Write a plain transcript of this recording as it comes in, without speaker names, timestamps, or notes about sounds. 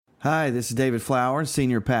Hi, this is David Flowers,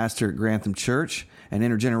 Senior Pastor at Grantham Church, an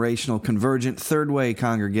intergenerational convergent third way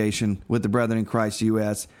congregation with the Brethren in Christ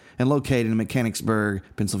U.S. and located in Mechanicsburg,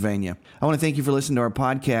 Pennsylvania. I want to thank you for listening to our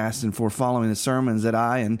podcast and for following the sermons that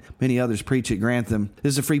I and many others preach at Grantham.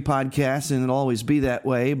 This is a free podcast and it'll always be that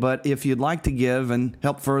way, but if you'd like to give and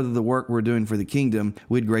help further the work we're doing for the kingdom,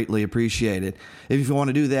 we'd greatly appreciate it. If you want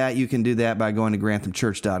to do that, you can do that by going to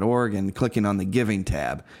granthamchurch.org and clicking on the Giving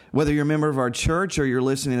tab. Whether you're a member of our church or you're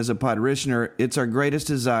listening as a parishioner, it's our greatest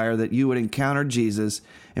desire that you would encounter Jesus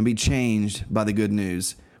and be changed by the good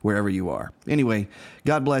news wherever you are. Anyway,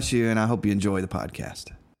 God bless you, and I hope you enjoy the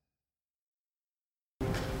podcast.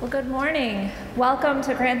 Well, good morning. Welcome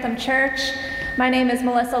to Grantham Church. My name is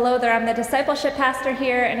Melissa Lother. I'm the discipleship pastor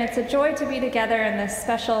here, and it's a joy to be together in this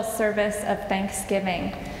special service of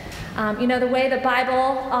Thanksgiving. The way the Bible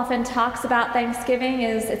often talks about Thanksgiving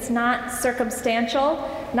is it's not circumstantial,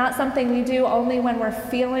 not something we do only when we're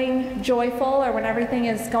feeling joyful or when everything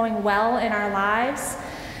is going well in our lives.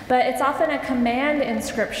 But it's often a command in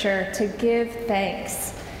Scripture to give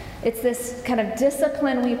thanks. It's this kind of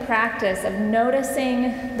discipline we practice of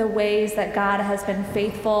noticing the ways that God has been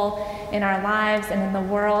faithful in our lives and in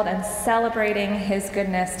the world and celebrating His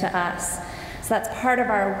goodness to us. So that's part of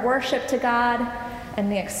our worship to God and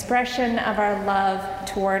the expression of our love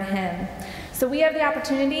toward Him. So we have the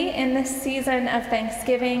opportunity in this season of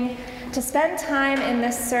Thanksgiving to spend time in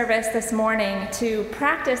this service this morning to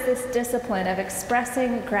practice this discipline of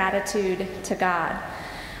expressing gratitude to God.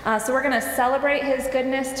 So we're going to celebrate His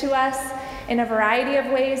goodness to us in a variety of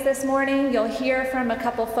ways this morning. You'll hear from a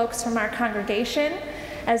couple folks from our congregation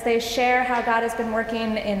as they share how God has been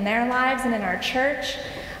working in their lives and in our church.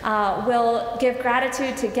 We'll give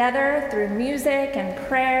gratitude together through music and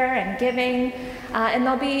prayer and giving. And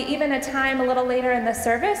there'll be even a time a little later in the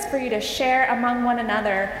service for you to share among one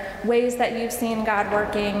another ways that you've seen God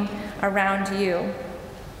working around you.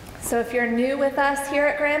 So if you're new with us here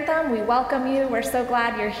at Grantham, we welcome you. We're so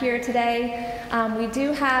glad you're here today. We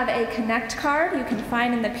do have a Connect card you can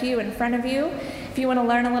find in the pew in front of you. If you want to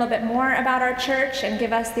learn a little bit more about our church and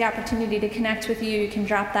give us the opportunity to connect with you, you can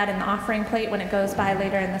drop that in the offering plate when it goes by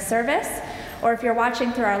later in the service. Or if you're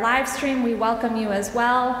watching through our live stream, we welcome you as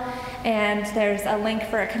well. And there's a link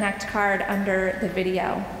for a Connect card under the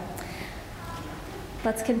video.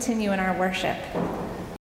 Let's continue in our worship.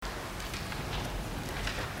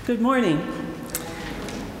 Good morning.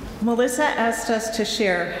 Melissa asked us to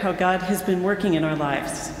share how God has been working in our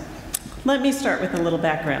lives. Let me start with a little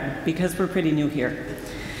background, because we're pretty new here.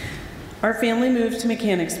 Our family moved to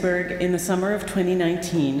Mechanicsburg in the summer of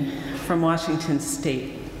 2019 from Washington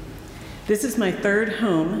State. This is my third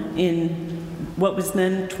home in what was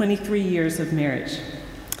then 23 years of marriage.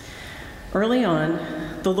 Early on,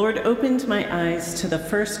 the Lord opened my eyes to the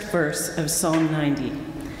first verse of Psalm 90.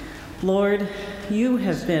 Lord, you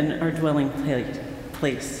have been our dwelling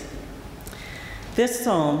place. This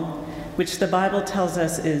psalm, which the Bible tells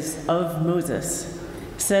us is of Moses,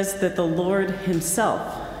 says that the Lord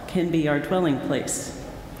Himself can be our dwelling place.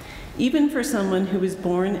 Even for someone who was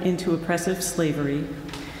born into oppressive slavery,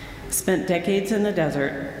 spent decades in the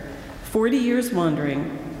desert, 40 years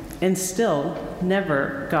wandering, and still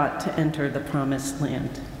never got to enter the promised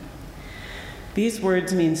land. These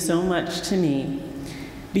words mean so much to me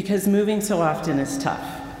because moving so often is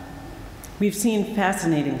tough. We've seen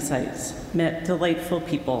fascinating sights, met delightful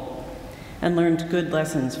people, and learned good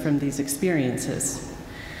lessons from these experiences.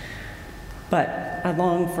 But I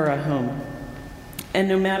long for a home. And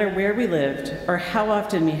no matter where we lived or how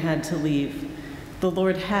often we had to leave, the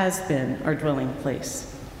Lord has been our dwelling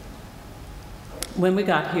place. When we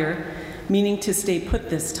got here, meaning to stay put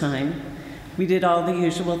this time, we did all the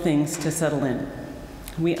usual things to settle in.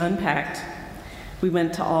 We unpacked, we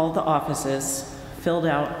went to all the offices, filled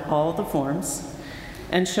out all the forms,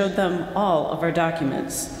 and showed them all of our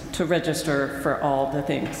documents to register for all the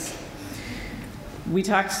things. We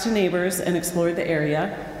talked to neighbors and explored the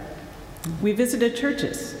area. We visited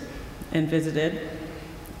churches and visited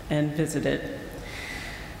and visited.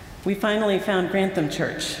 We finally found Grantham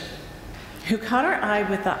Church, who caught our eye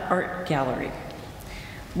with the art gallery.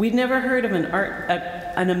 We'd never heard of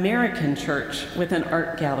an American church with an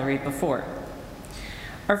art gallery before.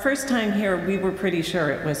 Our first time here, we were pretty sure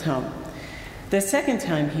it was home. The second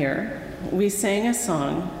time here, we sang a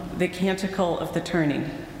song, The Canticle of the Turning,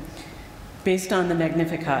 based on the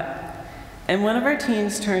Magnificat. And one of our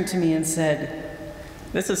teens turned to me and said,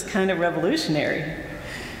 "This is kind of revolutionary,"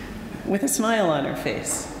 with a smile on her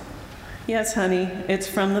face. Yes, honey, it's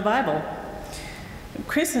from the Bible.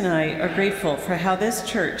 Chris and I are grateful for how this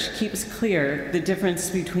church keeps clear the difference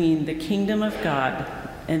between the kingdom of God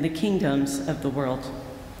and the kingdoms of the world.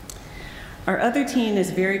 Our other teen is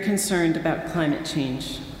very concerned about climate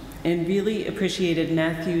change and really appreciated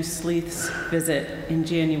Matthew Sleeth's visit in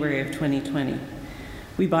January of 2020.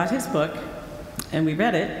 We bought his book and we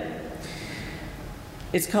read it.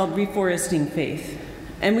 It's called Reforesting Faith,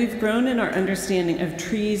 and we've grown in our understanding of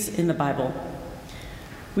trees in the Bible.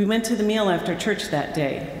 We went to the meal after church that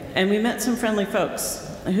day, and we met some friendly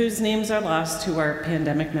folks whose names are lost to our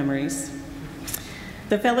pandemic memories.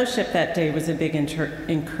 The fellowship that day was a big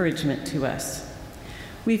encouragement to us.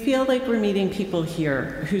 We feel like we're meeting people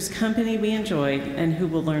here whose company we enjoyed and who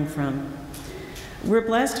we'll learn from. We're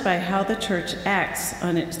blessed by how the church acts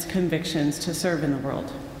on its convictions to serve in the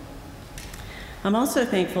world. I'm also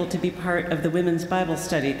thankful to be part of the women's Bible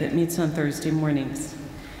study that meets on Thursday mornings.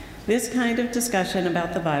 This kind of discussion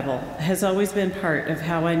about the Bible has always been part of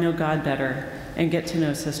how I know God better and get to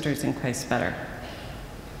know sisters in Christ better.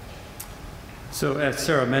 So as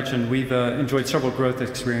Sarah mentioned, we've enjoyed several growth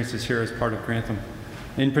experiences here as part of Grantham.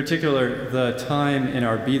 In particular, the time in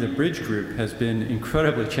our Be the Bridge group has been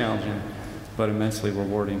incredibly challenging, but immensely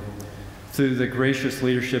rewarding. Through the gracious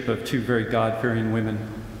leadership of two very God-fearing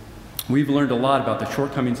women, we've learned a lot about the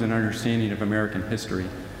shortcomings and understanding of American history.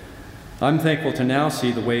 I'm thankful to now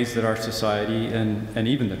see the ways that our society, and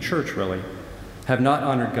even the church really, have not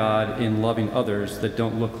honored God in loving others that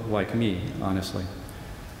don't look like me, honestly.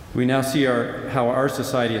 We now see how our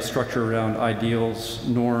society is structured around ideals,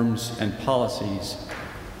 norms, and policies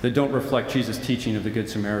that don't reflect Jesus' teaching of the Good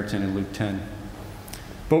Samaritan in Luke 10.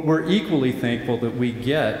 But we're equally thankful that we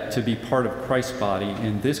get to be part of Christ's body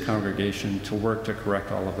in this congregation to work to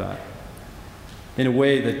correct all of that. In a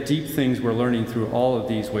way, the deep things we're learning through all of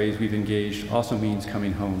these ways we've engaged also means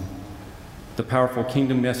coming home. The powerful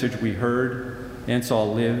kingdom message we heard and saw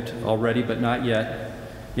lived already, but not yet,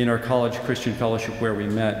 in our college Christian fellowship where we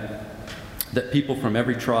met, that people from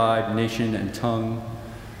every tribe, nation, and tongue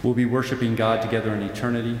will be worshiping God together in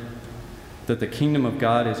eternity, that the kingdom of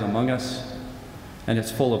God is among us, and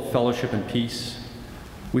it's full of fellowship and peace.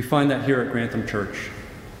 We find that here at Grantham Church.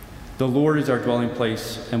 The Lord is our dwelling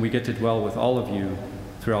place, and we get to dwell with all of you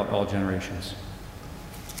throughout all generations.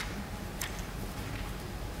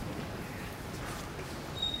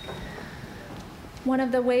 One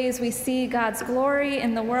of the ways we see God's glory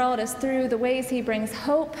in the world is through the ways he brings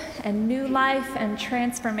hope and new life and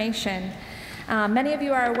transformation. Many of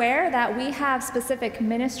you are aware that we have specific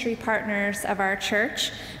ministry partners of our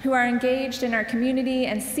church who are engaged in our community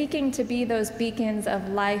and seeking to be those beacons of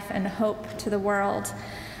life and hope to the world.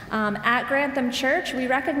 At Grantham Church, we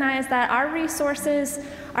recognize that our resources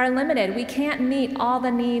are limited. We can't meet all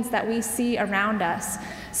the needs that we see around us.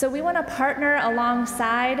 So we want to partner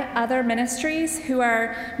alongside other ministries who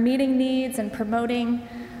are meeting needs and promoting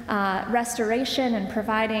restoration and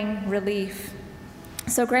providing relief.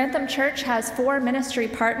 So Grantham Church has 4 ministry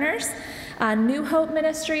partners: New Hope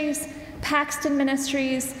Ministries, Paxton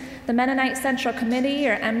Ministries, the Mennonite Central Committee,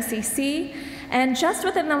 or MCC, and just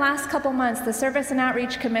within the last couple months, the Service and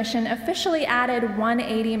Outreach Commission officially added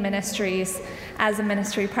 180 Ministries as a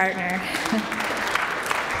ministry partner.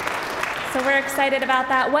 So we're excited about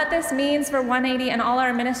that. What this means for 180 and all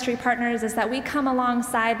our ministry partners is that we come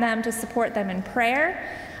alongside them to support them in prayer,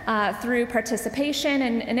 through participation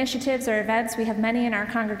in initiatives or events. We have many in our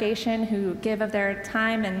congregation who give of their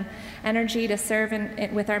time and energy to serve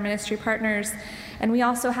with our ministry partners. And we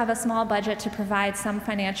also have a small budget to provide some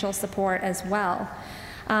financial support as well.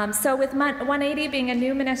 So with 180 being a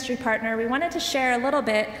new ministry partner, we wanted to share a little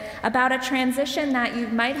bit about a transition that you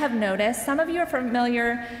might have noticed. Some of you are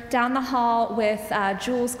familiar down the hall with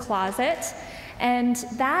Jules Closet. And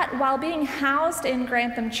that, while being housed in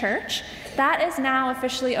Grantham Church, that is now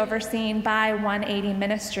officially overseen by 180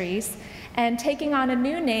 Ministries and taking on a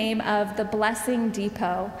new name of the Blessing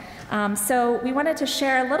Depot. So we wanted to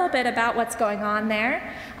share a little bit about what's going on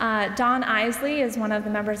there. Dawn Isley is one of the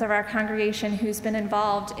members of our congregation who's been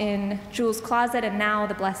involved in Jules Closet and now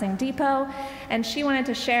the Blessing Depot. And she wanted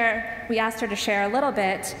to share, we asked her to share a little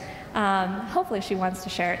bit, hopefully she wants to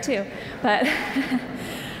share it too, but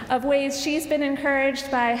of ways she's been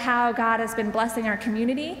encouraged by how God has been blessing our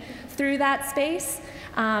community through that space.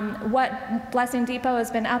 What Blessing Depot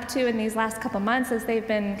has been up to in these last couple months as they've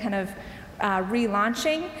been kind of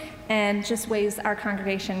relaunching, and just ways our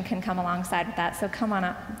congregation can come alongside with that. So come on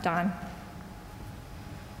up, Dawn.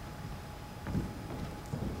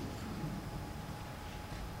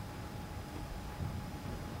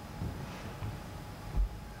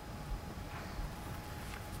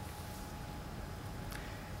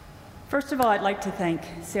 First of all, I'd like to thank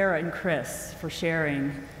Sarah and Chris for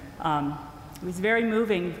sharing. It was very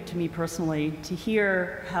moving to me personally to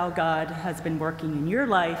hear how God has been working in your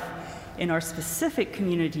life in our specific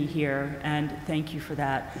community here, and thank you for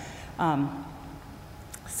that.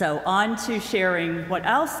 So on to sharing what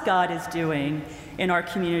else God is doing in our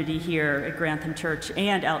community here at Grantham Church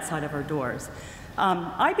and outside of our doors.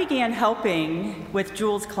 I began helping with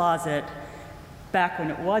Jewel's Closet back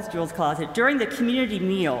when it was Jewel's Closet during the community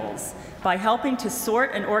meals by helping to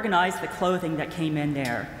sort and organize the clothing that came in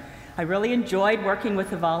there. I really enjoyed working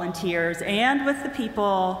with the volunteers and with the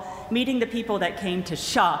people, meeting the people that came to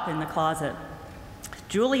shop in the closet.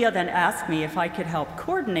 Julia then asked me if I could help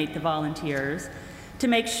coordinate the volunteers to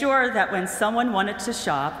make sure that when someone wanted to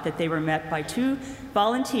shop, that they were met by 2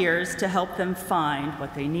 volunteers to help them find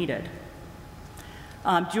what they needed.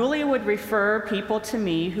 Julia would refer people to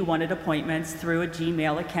me who wanted appointments through a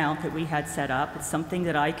Gmail account that we had set up. It's something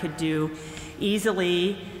that I could do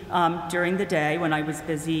easily during the day when I was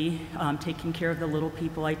busy taking care of the little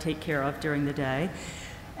people I take care of during the day.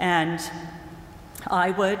 And I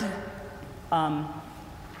would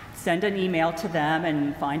send an email to them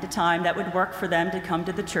and find a time that would work for them to come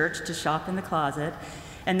to the church to shop in the closet.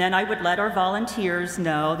 And then I would let our volunteers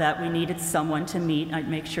know that we needed someone to meet. I'd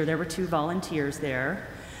make sure there were 2 volunteers there.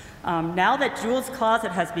 Now that Jewel's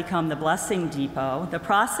Closet has become the Blessing Depot, the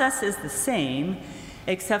process is the same,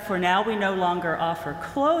 except for now we no longer offer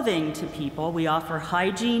clothing to people. We offer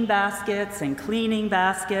hygiene baskets and cleaning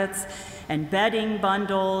baskets and bedding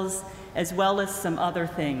bundles, as well as some other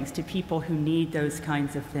things to people who need those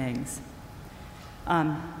kinds of things.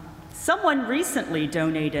 Someone recently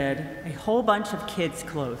donated a whole bunch of kids'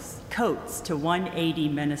 coats to 180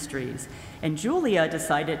 Ministries, and Julia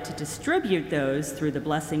decided to distribute those through the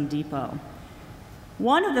Blessing Depot.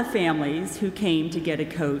 One of the families who came to get a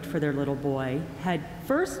coat for their little boy had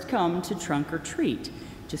first come to Trunk or Treat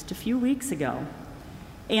just a few weeks ago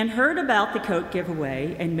and heard about the coat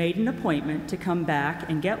giveaway and made an appointment to come back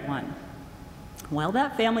and get one. While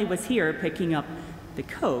that family was here picking up the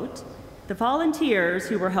coat, the volunteers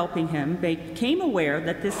who were helping him became aware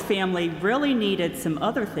that this family really needed some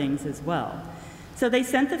other things as well. So they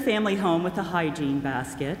sent the family home with a hygiene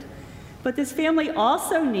basket, but this family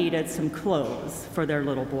also needed some clothes for their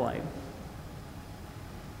little boy.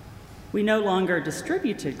 We no longer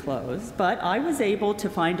distributed clothes, but I was able to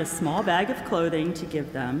find a small bag of clothing to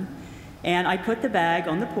give them, and I put the bag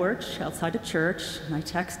on the porch outside of church, and I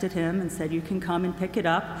texted him and said, you can come and pick it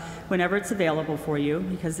up whenever it's available for you,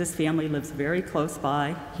 because this family lives very close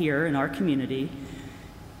by here in our community.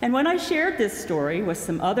 And when I shared this story with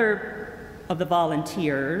some other of the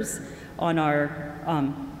volunteers on our,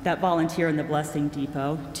 that volunteer in the Blessing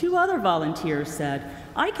Depot, 2 other volunteers said,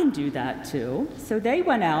 I can do that too. So they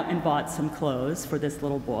went out and bought some clothes for this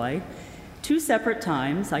little boy. 2 separate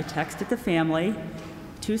times, I texted the family.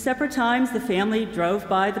 2 separate times, the family drove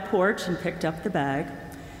by the porch and picked up the bag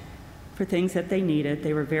for things that they needed.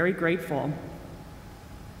 They were very grateful.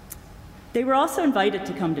 They were also invited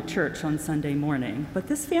to come to church on Sunday morning, but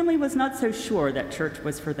this family was not so sure that church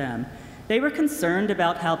was for them. They were concerned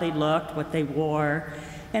about how they looked, what they wore,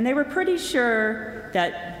 and they were pretty sure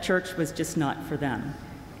that church was just not for them.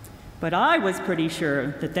 But I was pretty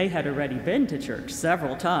sure that they had already been to church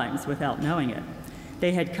several times without knowing it.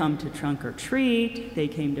 They had come to Trunk or Treat, they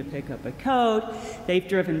came to pick up a coat, they've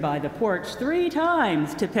driven by the porch 3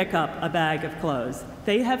 times to pick up a bag of clothes.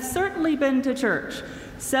 They have certainly been to church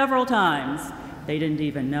several times. They didn't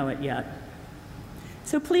even know it yet.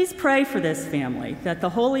 So please pray for this family, that the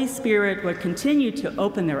Holy Spirit would continue to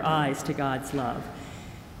open their eyes to God's love,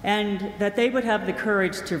 and that they would have the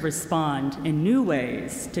courage to respond in new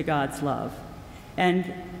ways to God's love.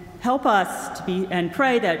 And help us to be, and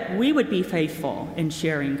pray that we would be faithful in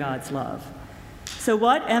sharing God's love. So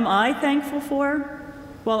what am I thankful for?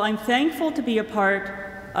 Well, I'm thankful to be a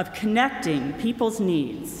part of connecting people's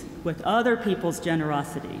needs with other people's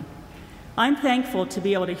generosity. I'm thankful to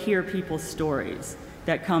be able to hear people's stories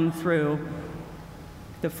that come through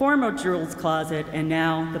the former Jewel's Closet and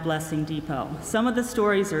now the Blessing Depot. Some of the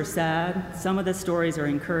stories are sad, some of the stories are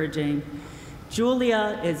encouraging.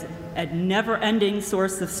 Julia is a never-ending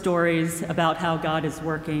source of stories about how God is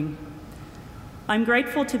working. I'm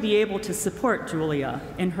grateful to be able to support Julia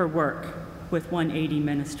in her work with 180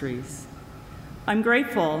 Ministries. I'm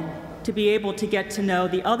grateful to be able to get to know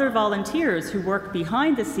the other volunteers who work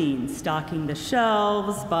behind the scenes, stocking the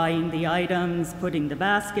shelves, buying the items, putting the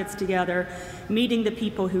baskets together, meeting the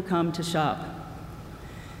people who come to shop.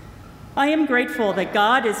 I am grateful that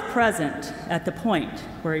God is present at the point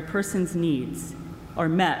where a person's needs are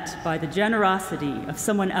met by the generosity of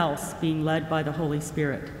someone else being led by the Holy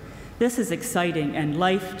Spirit. This is exciting and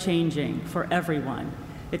life-changing for everyone.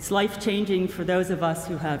 It's life-changing for those of us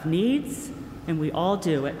who have needs, and we all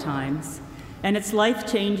do at times. and it's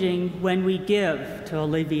life-changing when we give to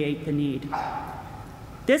alleviate the need.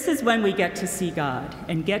 This is when we get to see God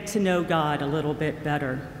and get to know God a little bit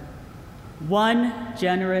better, one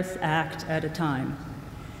generous act at a time.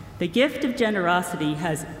 The gift of generosity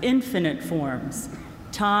has infinite forms: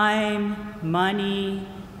 time, money,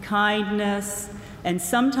 kindness, and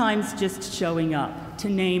sometimes just showing up, to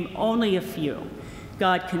name only a few.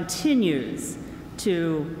 God continues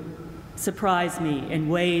to surprise me in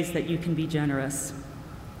ways that you can be generous.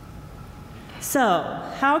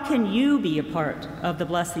 So, how can you be a part of the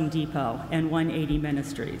Blessing Depot and 180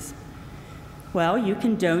 Ministries? Well, you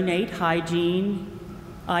can donate hygiene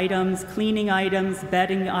items, cleaning items,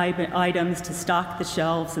 bedding items to stock the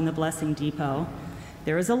shelves in the Blessing Depot.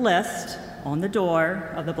 There is a list on the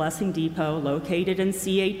door of the Blessing Depot located in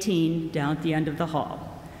C18 down at the end of the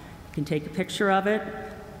hall. You can take a picture of it,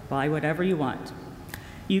 buy whatever you want.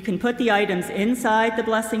 You can put the items inside the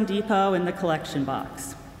Blessing Depot in the collection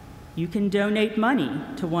box. You can donate money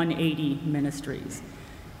to 180 Ministries,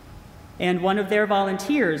 and one of their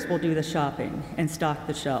volunteers will do the shopping and stock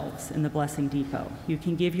the shelves in the Blessing Depot. You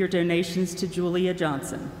can give your donations to Julia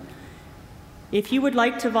Johnson. If you would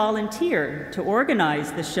like to volunteer to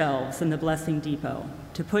organize the shelves in the Blessing Depot,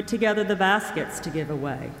 to put together the baskets to give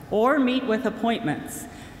away, or meet with appointments,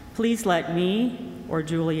 please let me or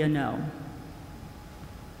Julia know.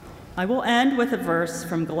 I will end with a verse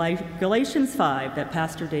from Galatians 5 that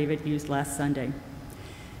Pastor David used last Sunday.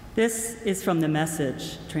 This is from the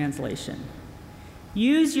Message translation.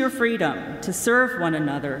 Use your freedom to serve one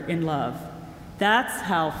another in love. That's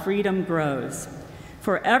how freedom grows.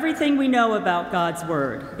 For everything we know about God's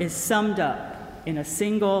word is summed up in a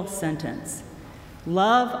single sentence: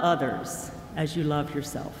 love others as you love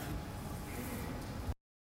yourself.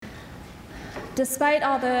 Despite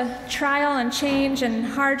all the trial and change and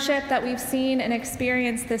hardship that we've seen and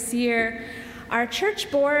experienced this year, our church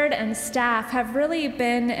board and staff have really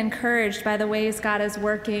been encouraged by the ways God is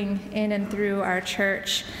working in and through our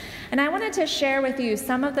church. And I wanted to share with you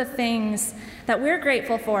some of the things that we're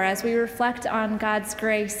grateful for as we reflect on God's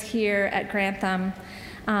grace here at Grantham.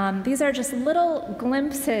 These are just little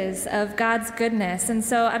glimpses of God's goodness. And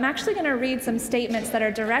so I'm actually going to read some statements that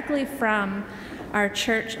are directly from our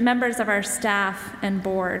church, members of our staff and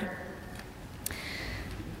board.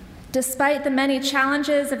 Despite the many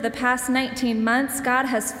challenges of the past 19 months, God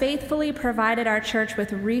has faithfully provided our church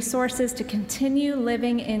with resources to continue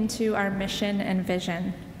living into our mission and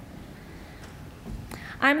vision.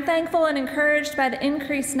 I'm thankful and encouraged by the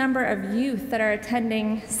increased number of youth that are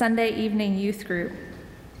attending Sunday evening youth group.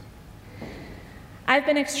 I've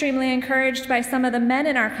been extremely encouraged by some of the men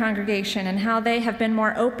in our congregation and how they have been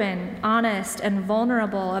more open, honest, and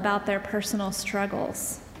vulnerable about their personal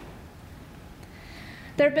struggles.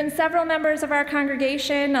 There have been several members of our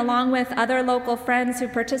congregation, along with other local friends, who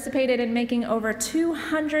participated in making over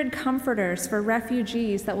 200 comforters for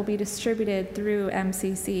refugees that will be distributed through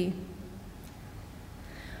MCC.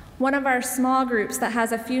 One of our small groups that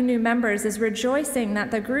has a few new members is rejoicing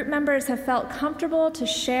that the group members have felt comfortable to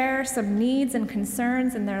share some needs and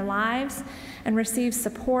concerns in their lives and receive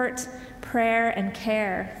support, prayer, and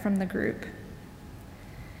care from the group.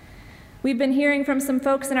 We've been hearing from some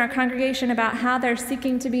folks in our congregation about how they're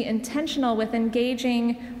seeking to be intentional with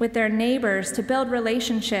engaging with their neighbors to build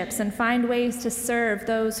relationships and find ways to serve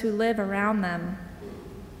those who live around them.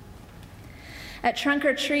 At Trunk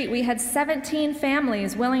or Treat, we had 17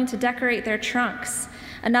 families willing to decorate their trunks.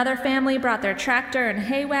 Another family brought their tractor and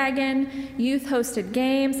hay wagon, youth hosted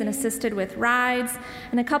games and assisted with rides,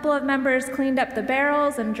 and a couple of members cleaned up the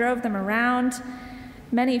barrels and drove them around.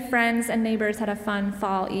 Many friends and neighbors had a fun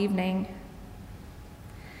fall evening.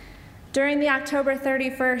 During the October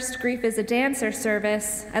 31st Grief is a Dancer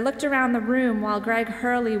service, I looked around the room while Greg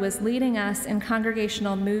Hurley was leading us in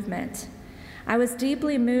congregational movement. I was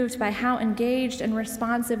deeply moved by how engaged and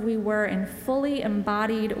responsive we were in fully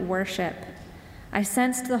embodied worship. I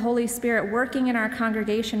sensed the Holy Spirit working in our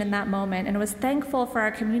congregation in that moment and was thankful for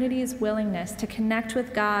our community's willingness to connect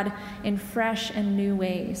with God in fresh and new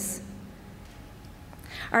ways.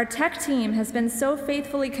 Our tech team has been so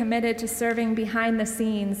faithfully committed to serving behind the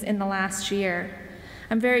scenes in the last year.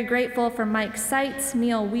 I'm very grateful for Mike Seitz,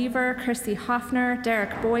 Neil Weaver, Chrissy Hoffner,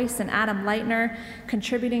 Derek Boyce, and Adam Leitner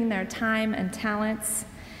contributing their time and talents.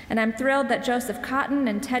 And I'm thrilled that Joseph Cotton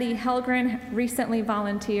and Teddy Helgren recently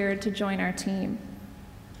volunteered to join our team.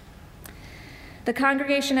 The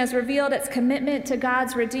congregation has revealed its commitment to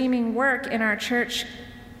God's redeeming work in our church,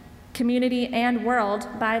 community, and world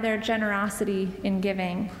by their generosity in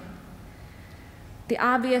giving. The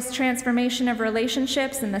obvious transformation of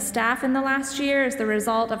relationships and the staff in the last year is the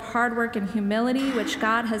result of hard work and humility, which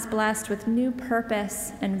God has blessed with new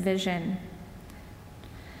purpose and vision.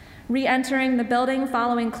 Re-entering the building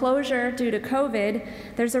following closure due to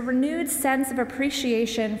COVID, there's a renewed sense of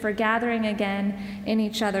appreciation for gathering again in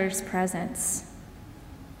each other's presence.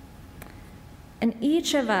 And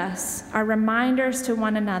each of us are reminders to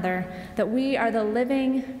one another that we are the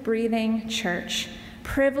living, breathing church,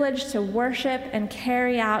 privileged to worship and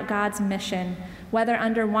carry out God's mission, whether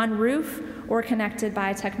under one roof or connected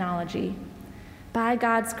by technology. By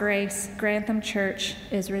God's grace, Grantham Church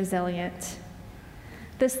is resilient.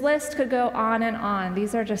 This list could go on and on.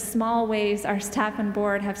 These are just small ways our staff and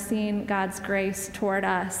board have seen God's grace toward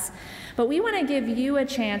us. But we want to give you a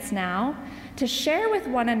chance now to share with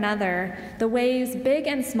one another the ways, big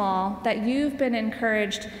and small, that you've been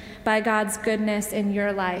encouraged by God's goodness in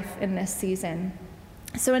your life in this season.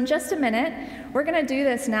 So in just a minute, we're going to do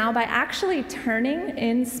this now by actually turning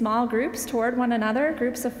in small groups toward one another,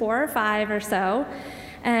 groups of 4 or 5 or so.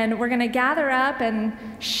 And we're going to gather up and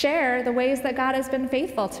share the ways that God has been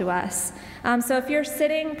faithful to us. So if you're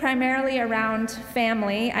sitting primarily around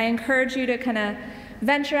family, I encourage you to kind of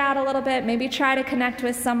venture out a little bit, maybe try to connect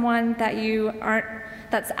with someone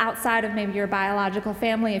that's outside of maybe your biological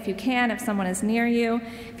family if you can, if someone is near you.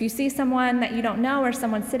 If you see someone that you don't know or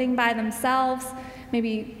someone sitting by themselves,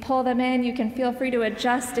 maybe pull them in. You can feel free to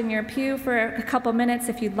adjust in your pew for a couple minutes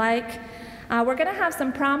if you'd like. We're going to have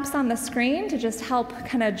some prompts on the screen to just help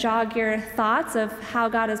kind of jog your thoughts of how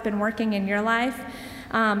God has been working in your life.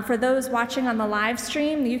 For those watching on the live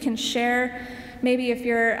stream, you can share, maybe if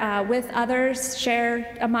you're with others,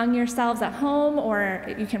 share among yourselves at home, or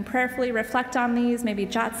you can prayerfully reflect on these, maybe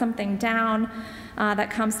jot something down that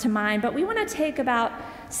comes to mind. But we want to take about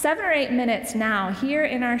 7 or 8 minutes now here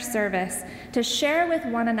in our service to share with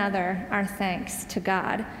one another our thanks to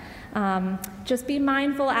God. Just be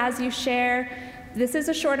mindful as you share. This is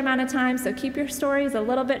a short amount of time, so keep your stories a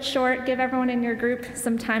little bit short. Give everyone in your group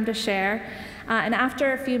some time to share. And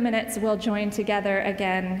after a few minutes, we'll join together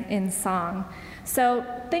again in song. So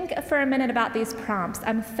think for a minute about these prompts.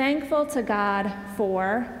 I'm thankful to God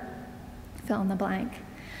for, fill in the blank.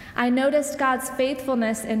 I noticed God's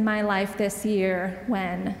faithfulness in my life this year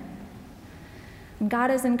when. And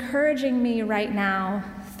God is encouraging me right now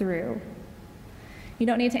through. You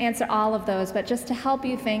don't need to answer all of those, but just to help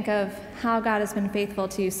you think of how God has been faithful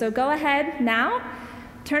to you. So go ahead now,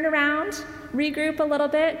 turn around, regroup a little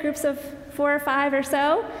bit, groups of 4 or 5 or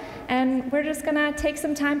so, and we're just going to take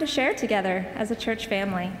some time to share together as a church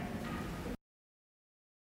family.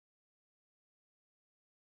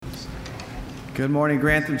 Good morning,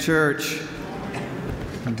 Grantham Church.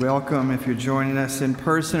 And welcome if you're joining us in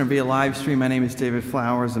person or via live stream. My name is David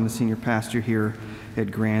Flowers. I'm the senior pastor here at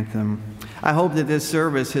Grantham. I hope that this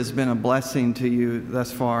service has been a blessing to you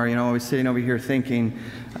thus far. You know, I was sitting over here thinking,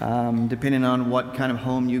 depending on what kind of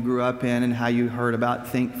home you grew up in and how you heard about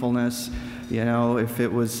thankfulness, you know, if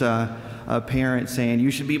it was a parent saying you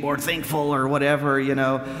should be more thankful or whatever, you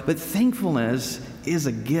know. But thankfulness is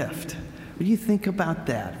a gift. Would you think about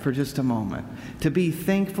that for just a moment? To be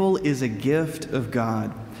thankful is a gift of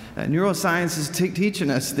God. Neuroscience is teaching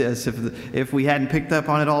us this. If we hadn't picked up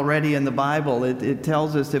on it already in the Bible, it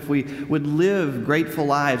tells us if we would live grateful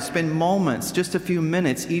lives, spend moments, just a few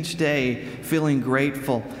minutes each day feeling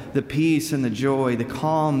grateful, the peace and the joy, the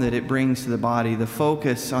calm that it brings to the body, the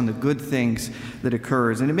focus on the good things that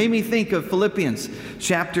occurs. And it made me think of Philippians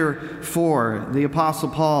chapter 4. The Apostle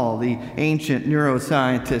Paul, the ancient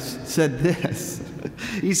neuroscientist, said this.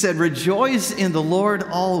 He said, "Rejoice in the Lord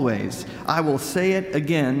always. I will say it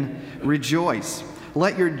again, rejoice.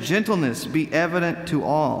 Let your gentleness be evident to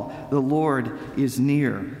all. The Lord is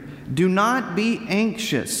near. Do not be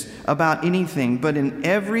anxious about anything, but in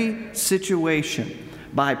every situation,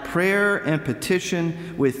 by prayer and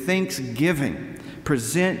petition with thanksgiving,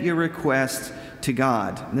 present your requests to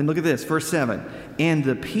God." And then look at this, verse 7. "And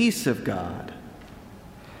the peace of God,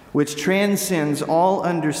 which transcends all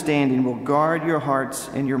understanding, will guard your hearts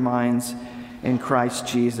and your minds in Christ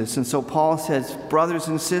Jesus." And so Paul says, brothers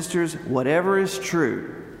and sisters, whatever is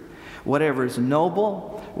true, whatever is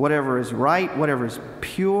noble, whatever is right, whatever is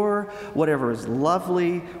pure, whatever is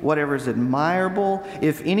lovely, whatever is admirable,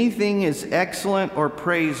 if anything is excellent or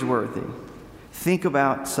praiseworthy, think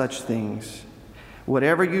about such things.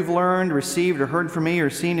 Whatever you've learned, received, or heard from me, or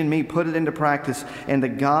seen in me, put it into practice, and the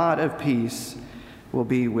God of peace will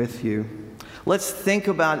be with you. Let's think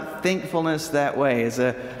about thankfulness that way, as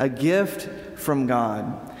a gift from God,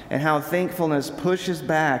 and how thankfulness pushes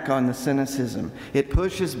back on the cynicism. It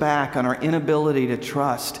pushes back on our inability to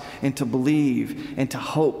trust and to believe and to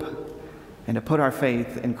hope and to put our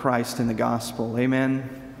faith in Christ and the gospel. Amen.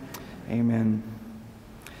 Amen.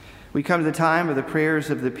 We come to the time of the prayers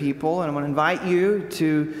of the people, and I want to invite you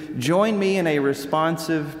to join me in a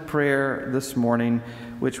responsive prayer this morning,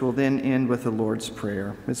 which will then end with the Lord's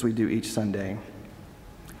Prayer, as we do each Sunday.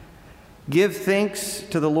 Give thanks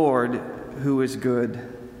to the Lord who is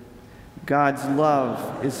good. God's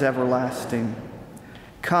love is everlasting.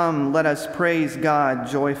 Come, let us praise God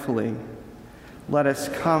joyfully. Let us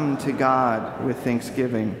come to God with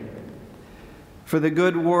thanksgiving. For the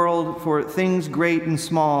good world, for things great and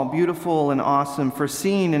small, beautiful and awesome, for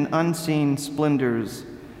seen and unseen splendors,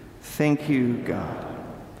 thank you, God.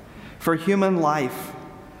 For human life,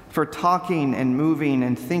 for talking and moving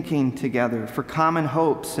and thinking together, for common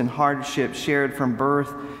hopes and hardships shared from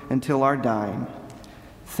birth until our dying,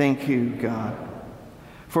 thank you, God.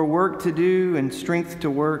 For work to do and strength to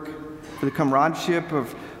work, for the comradeship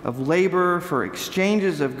of labor, for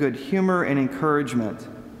exchanges of good humor and encouragement,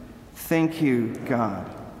 thank you, God.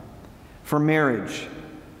 For marriage,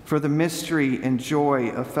 for the mystery and joy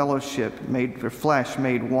of fellowship made for flesh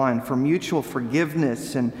made one, for mutual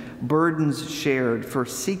forgiveness and burdens shared, for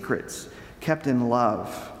secrets kept in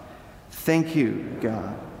love, thank you,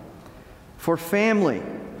 God. For family,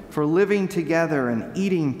 for living together and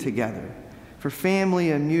eating together, for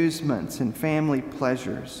family amusements and family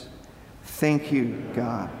pleasures, thank you,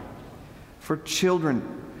 God. For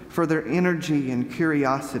children, for their energy and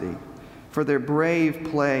curiosity, for their brave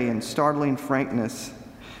play and startling frankness,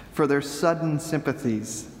 for their sudden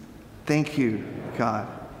sympathies, thank you, God.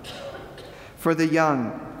 For the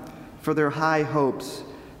young, for their high hopes,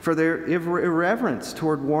 for their irreverence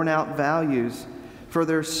toward worn-out values, for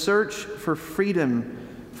their search for freedom,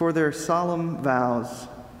 for their solemn vows,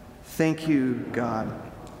 thank you, God.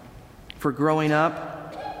 For growing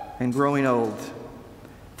up and growing old,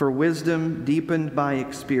 for wisdom deepened by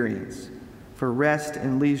experience, for rest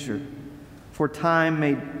and leisure, for time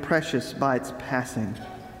made precious by its passing,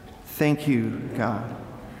 thank you, God.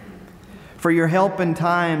 For your help in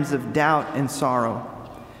times of doubt and sorrow,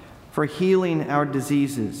 for healing our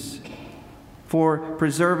diseases, for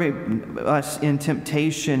preserving us in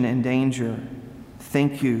temptation and danger,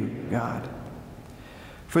 thank you, God.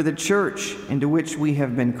 For the church into which we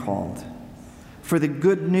have been called, for the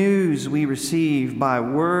good news we receive by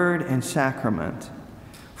word and sacrament,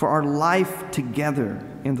 for our life together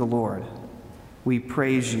in the Lord, we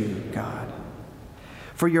praise you, God.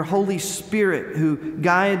 For your Holy Spirit who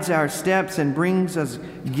guides our steps and brings us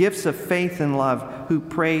gifts of faith and love, who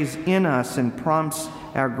prays in us and prompts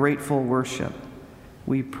our grateful worship,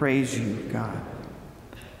 we praise you, God.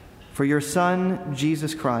 For your Son,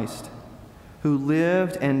 Jesus Christ, who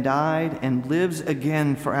lived and died and lives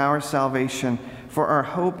again for our salvation, for our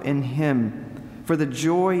hope in him, for the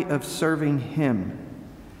joy of serving him,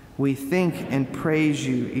 we thank and praise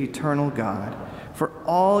you, eternal God, for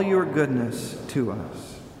all your goodness to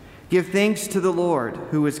us. Give thanks to the Lord,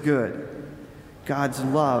 who is good. God's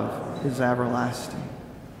love is everlasting.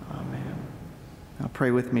 Amen. Now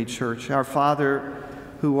pray with me, church. Our Father,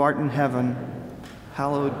 who art in heaven,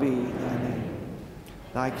 hallowed be thy name.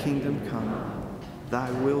 Thy kingdom come,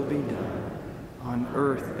 thy will be done, on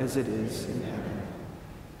earth as it is in heaven.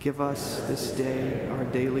 Give us this day our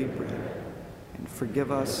daily bread, and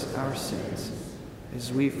forgive us our sins,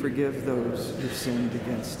 as we forgive those who sinned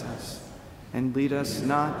against us. And lead us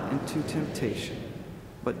not into temptation,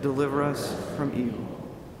 but deliver us from evil.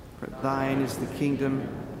 For thine is the kingdom,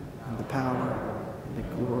 and the power, and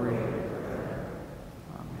the glory